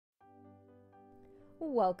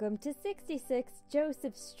Welcome to 66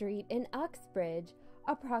 Joseph Street in Uxbridge,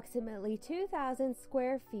 approximately 2,000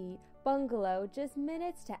 square feet, bungalow just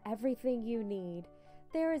minutes to everything you need.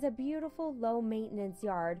 There is a beautiful low-maintenance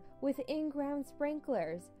yard with in-ground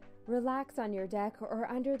sprinklers. Relax on your deck or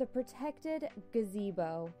under the protected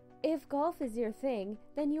gazebo. If golf is your thing,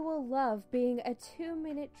 then you will love being a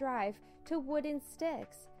 2-minute drive to Wooden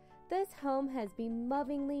Sticks. This home has been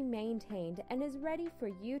lovingly maintained and is ready for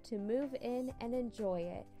you to move in and enjoy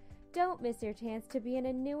it. Don't miss your chance to be in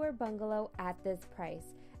a newer bungalow at this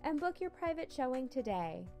price and book your private showing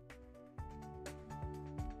today.